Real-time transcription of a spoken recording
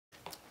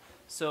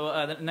So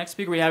the next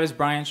speaker we have is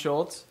Brian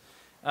Schultz.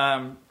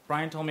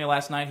 Brian told me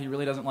last night he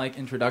really doesn't like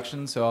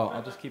introductions, so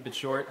I'll just keep it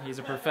short. He's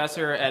a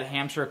professor at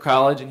Hampshire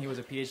College, and he was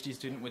a PhD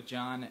student with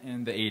John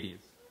in the 80s.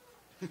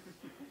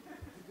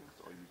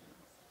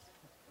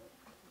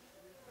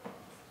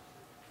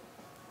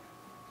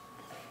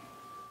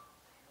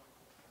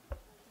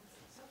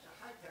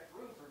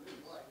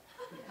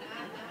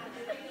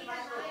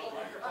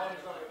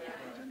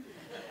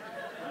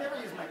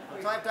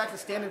 So I have to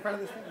stand in front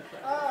of this thing?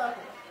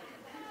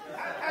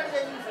 How do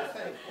they use this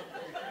thing?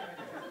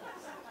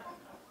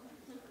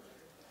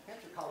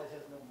 Hampshire College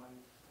has no money.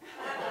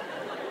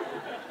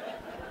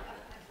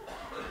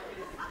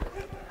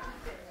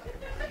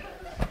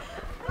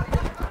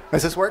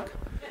 Does this work?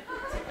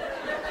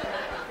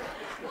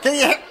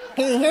 Can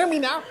you hear me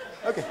now?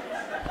 Okay.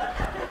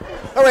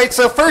 All right,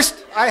 so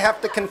first I have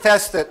to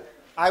confess that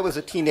I was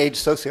a teenage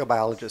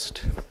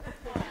sociobiologist.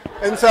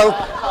 And so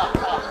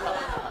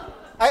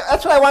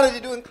that's what I wanted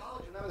to do in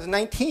college when I was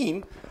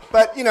 19,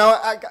 but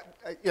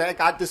I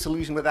got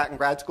disillusioned with that in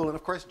grad school, and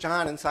of course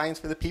John in Science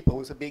for the People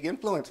was a big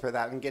influence for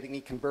that and getting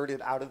me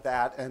converted out of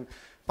that and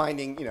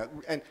finding,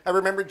 and I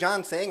remember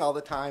John saying all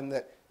the time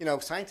that,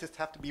 scientists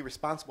have to be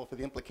responsible for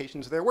the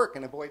implications of their work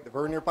and avoid the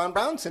Werner von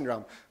Braun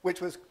syndrome,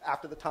 which was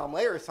after the Tom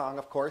Lehrer song,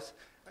 of course.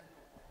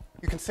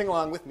 You can sing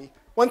along with me.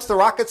 Once the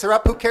rockets are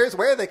up, who cares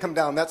where they come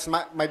down? That's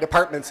my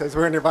department, says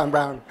Werner von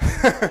Braun.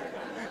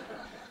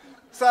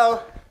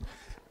 So,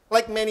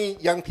 like many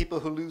young people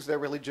who lose their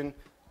religion,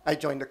 I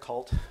joined a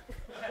cult,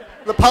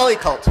 the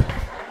polycult.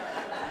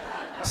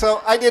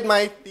 So I did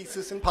my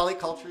thesis in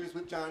polycultures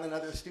with John and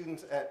other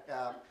students at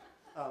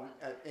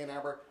Ann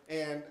Arbor,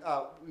 and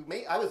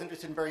I was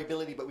interested in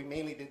variability, but we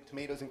mainly did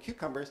tomatoes and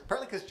cucumbers,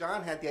 partly because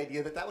John had the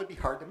idea that that would be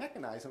hard to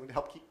mechanize and would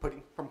help keep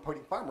putting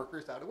farm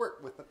workers out of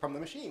work from the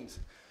machines.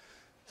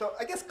 So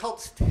I guess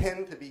cults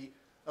tend to be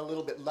a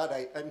little bit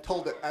Luddite. I'm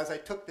told that as I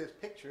took this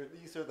picture,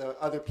 these are the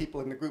other people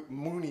in the group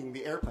mooning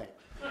the airplane.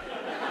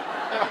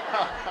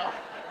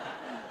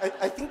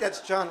 I think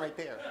that's John right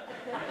there.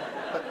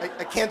 But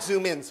I can't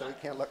zoom in, so we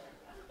can't look.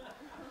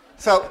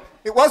 So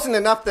it wasn't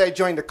enough that I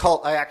joined a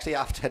cult. I actually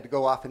had to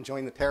go off and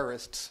join the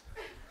terrorists.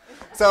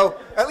 So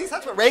at least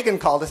that's what Reagan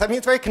called us. I mean,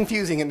 it's very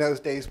confusing in those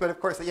days. But of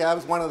course, yeah, I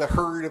was one of the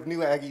herd of new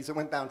Aggies that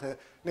went down to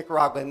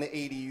Nicaragua in the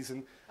 80s.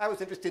 And I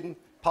was interested in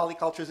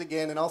polycultures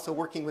again, and also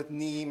working with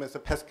NEEM as a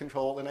pest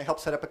control. And I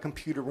helped set up a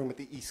computer room at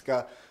the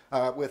ISCA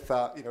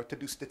to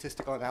do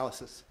statistical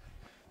analysis.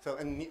 So,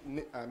 and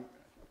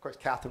of course,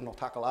 Catherine will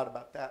talk a lot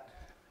about that.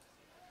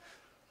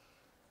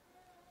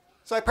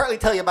 So I partly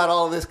tell you about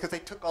all of this because I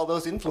took all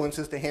those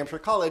influences to Hampshire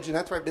College, and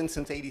that's where I've been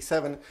since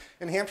 '87.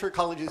 And Hampshire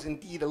College is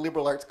indeed a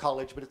liberal arts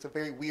college, but it's a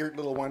very weird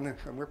little one,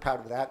 and we're proud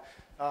of that.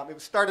 It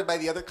was started by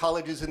the other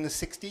colleges in the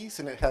 60s,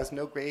 and it has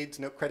no grades,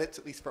 no credits,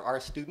 at least for our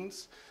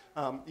students.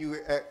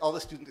 All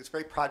the students, it's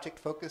very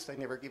project-focused. I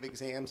never give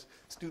exams.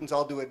 Students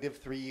all do a Div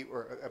 3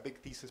 or a big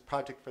thesis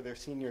project for their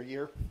senior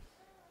year.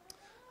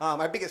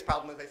 Our biggest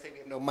problem is I say we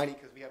have no money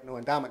because we have no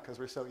endowment because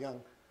we're so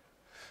young.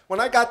 When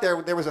I got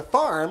there, there was a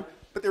farm,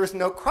 but there was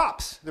no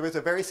crops. There was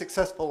a very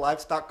successful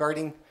livestock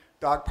guarding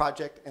dog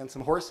project and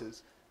some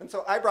horses. And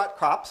so I brought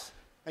crops.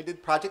 I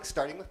did projects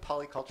starting with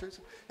polycultures.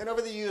 And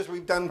over the years,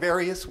 we've done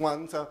various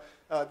ones.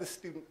 This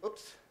student,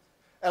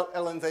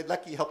 Ellen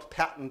Zaidlecki helped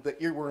patent the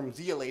earworm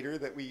zeolator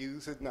that we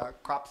use in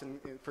crops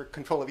for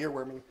control of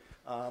earworming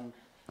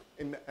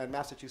in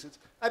Massachusetts.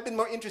 I've been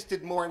more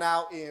interested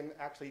now in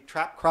actually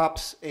trap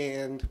crops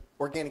and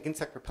organic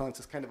insect repellents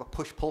as kind of a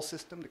push-pull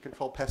system to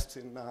control pests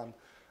in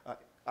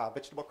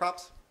vegetable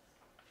crops.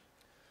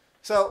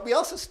 So we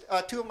also,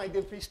 two of my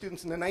Div 3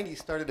 students in the 90s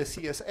started a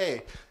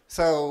CSA.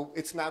 So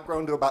it's now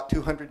grown to about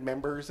 200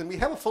 members. And we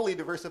have a fully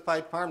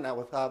diversified farm now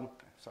with,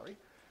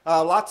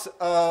 lots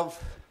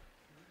of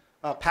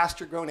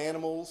pasture-grown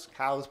animals,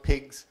 cows,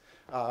 pigs,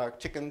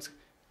 chickens,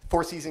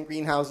 four-season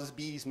greenhouses,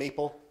 bees,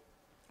 maple.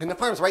 And the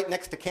farm's right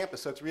next to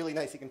campus, so it's really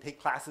nice. You can take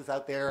classes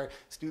out there.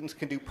 Students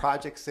can do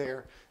projects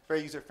there. It's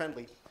very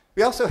user-friendly.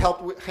 We also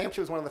helped,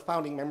 Hampshire was one of the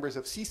founding members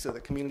of CISA, the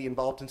Community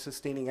Involved in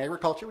Sustaining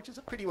Agriculture, which is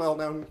a pretty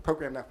well-known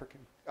program now for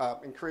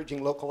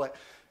encouraging local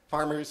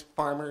farmers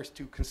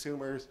to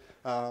consumers,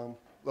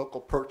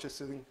 local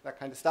purchasing, that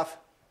kind of stuff.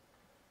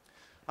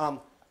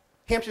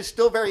 Hampshire's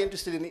still very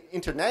interested in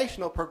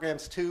international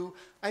programs too.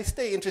 I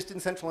stay interested in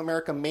Central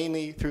America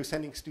mainly through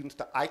sending students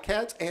to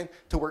ICADS and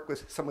to work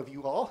with some of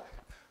you all.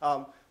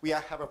 We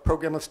have a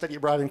program of study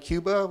abroad in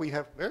Cuba. We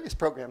have various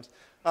programs.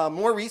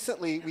 More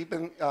recently, we've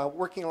been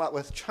working a lot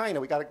with China.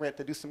 We got a grant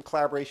to do some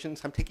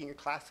collaborations. I'm taking a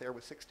class there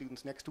with 6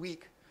 students next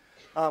week.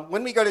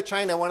 When we go to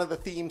China, one of the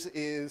themes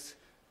is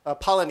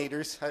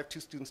pollinators. I have 2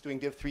 students doing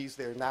Div 3s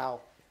there now.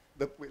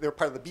 They're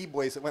part of the Bee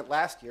Boys that went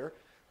last year.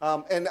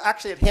 And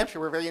actually at Hampshire,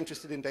 we're very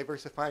interested in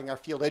diversifying our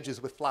field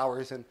edges with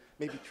flowers and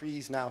maybe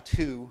trees now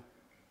too.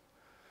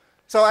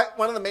 So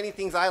one of the many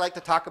things I like to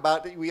talk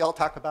about, that we all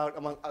talk about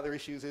among other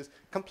issues, is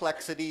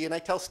complexity. And I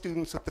tell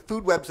students that the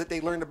food webs that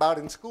they learned about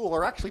in school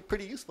are actually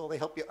pretty useful. They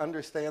help you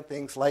understand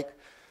things like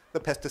the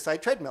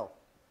pesticide treadmill.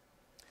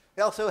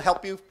 They also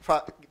help you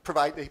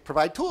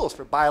provide tools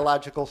for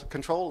biological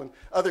control and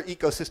other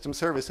ecosystem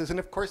services. And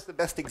of course, the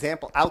best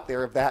example out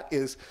there of that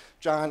is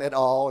John et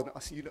al.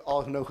 And you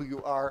all know who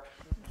you are.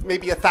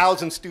 Maybe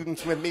 1,000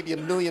 students with maybe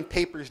 1 million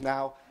papers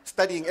now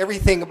studying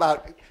everything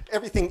about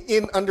everything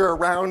in, under,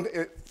 around,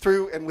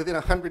 through, and within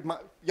 100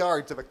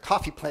 yards of a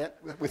coffee plant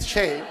with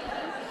shade.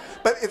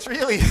 But it's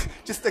really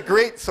just a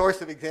great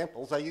source of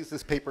examples. I use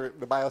this paper,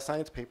 the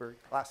bioscience paper, in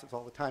classes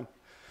all the time.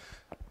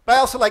 But I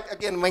also like,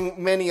 again,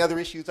 many other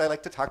issues, I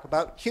like to talk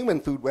about human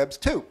food webs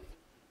too.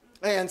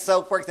 And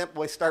so, for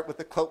example, I start with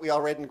the quote we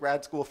all read in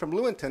grad school from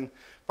Lewontin: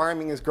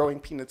 farming is growing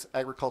peanuts,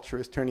 agriculture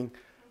is turning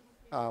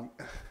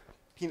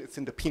peanuts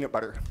into peanut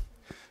butter,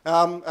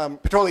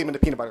 petroleum into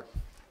peanut butter.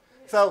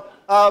 So,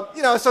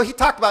 so he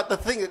talked about the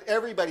thing that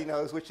everybody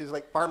knows, which is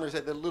like farmers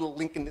have the little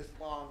link in this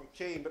long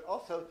chain, but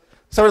also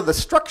sort of the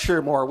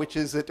structure more, which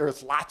is that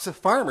there's lots of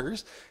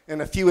farmers and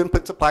a few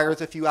input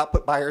suppliers, a few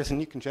output buyers, and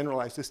you can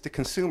generalize this to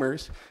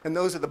consumers. And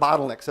those are the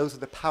bottlenecks. Those are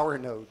the power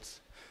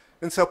nodes.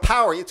 And so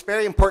power, it's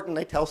very important,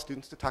 I tell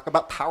students, to talk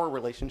about power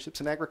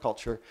relationships in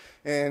agriculture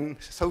and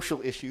social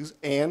issues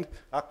and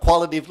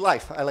quality of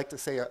life. I like to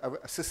say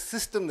a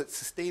system that's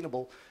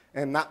sustainable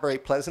and not very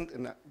pleasant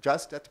and not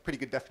just, that's a pretty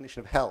good definition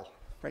of hell,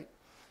 right?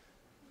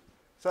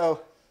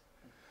 So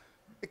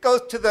it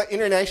goes to the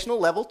international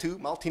level too.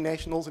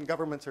 Multinationals and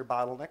governments are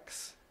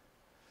bottlenecks.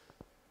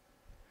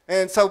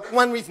 And so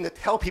one reason to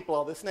tell people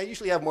all this, and I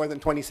usually have more than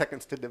 20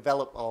 seconds to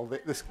develop all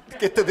this,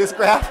 get to this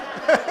graph,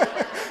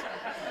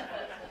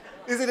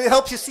 is that it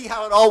helps you see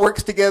how it all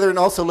works together and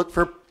also look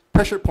for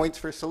pressure points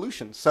for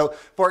solutions. So,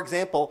 for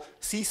example,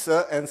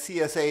 CISA and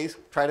CSAs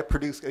try to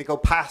produce, they go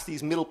past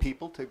these middle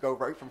people to go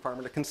right from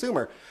farmer to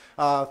consumer.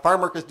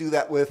 Farm workers do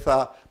that with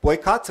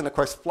boycotts, and of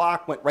course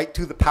Flock went right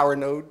to the power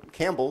node,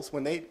 Campbell's,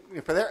 when they,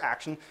 for their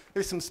action.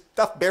 There's some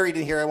stuff buried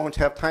in here I won't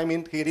have time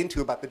to get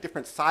into about the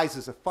different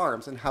sizes of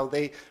farms and how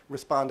they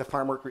respond to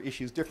farm worker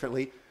issues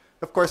differently.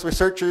 Of course,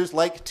 researchers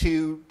like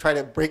to try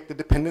to break the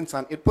dependence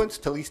on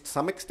inputs to at least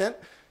some extent.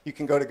 You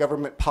can go to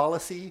government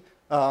policy.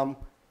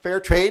 Fair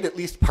trade, at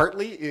least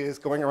partly, is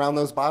going around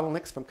those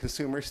bottlenecks from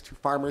consumers to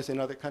farmers in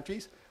other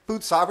countries.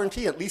 Food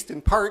sovereignty, at least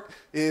in part,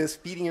 is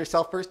feeding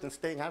yourself first and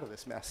staying out of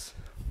this mess.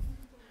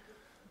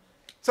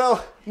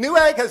 So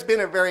Newegg has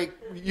been a very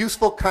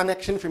useful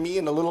connection for me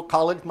in a little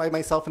college by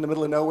myself in the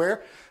middle of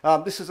nowhere.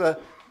 This is a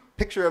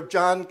picture of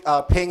John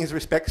paying his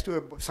respects to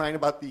a sign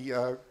about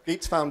the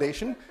Gates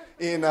Foundation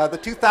in the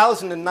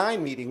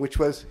 2009 meeting, which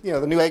was the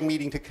Newegg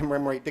meeting to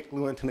commemorate Dick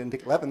Lewontin and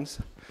Dick Levins.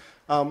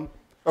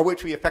 Or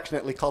which we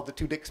affectionately called the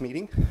Two Dicks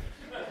meeting.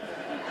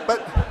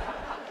 But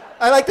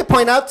I like to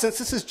point out, since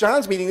this is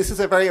John's meeting, this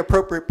is a very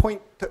appropriate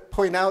point to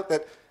point out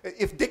that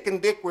if Dick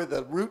and Dick were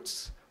the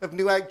roots of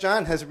Newegg,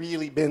 John has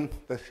really been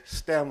the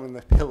stem and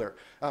the pillar.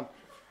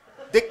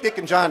 Dick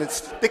and John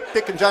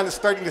is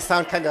starting to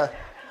sound kind of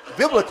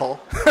biblical.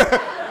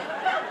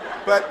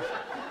 But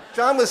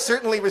John was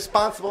certainly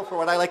responsible for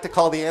what I like to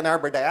call the Ann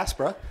Arbor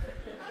diaspora,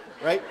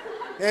 right?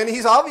 And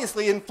he's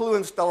obviously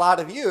influenced a lot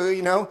of you,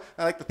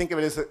 I like to think of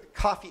it as a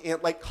coffee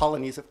ant-like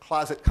colonies of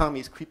closet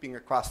commies creeping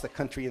across the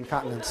country and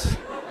continents.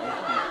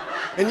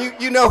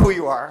 And you know who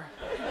you are.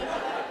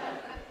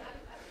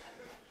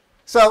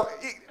 So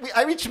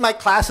I reach in my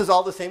classes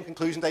all the same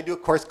conclusions. I do a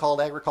course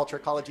called Agriculture,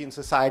 Ecology, and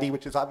Society,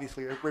 which is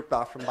obviously a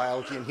rip-off from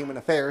Biology and Human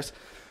Affairs.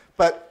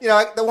 But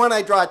the one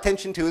I draw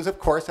attention to is, of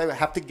course, I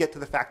have to get to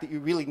the fact that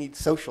you really need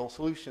social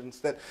solutions.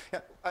 That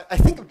I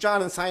think of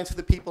John and Science for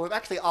the People, and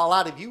actually a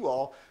lot of you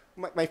all.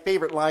 My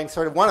favorite line,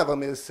 sort of one of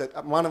them, is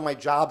that one of my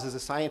jobs as a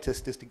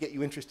scientist is to get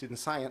you interested in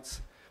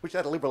science, which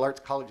at a liberal arts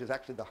college is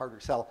actually the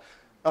harder sell.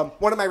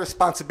 One of my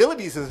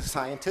responsibilities as a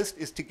scientist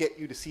is to get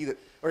you to see that,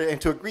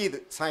 and to agree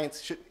that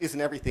science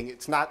isn't everything.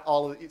 It's not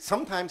all.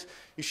 Sometimes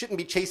you shouldn't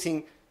be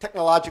chasing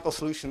technological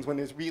solutions when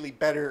there's really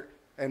better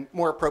and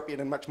more appropriate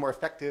and much more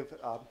effective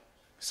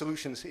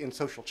solutions in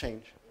social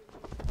change.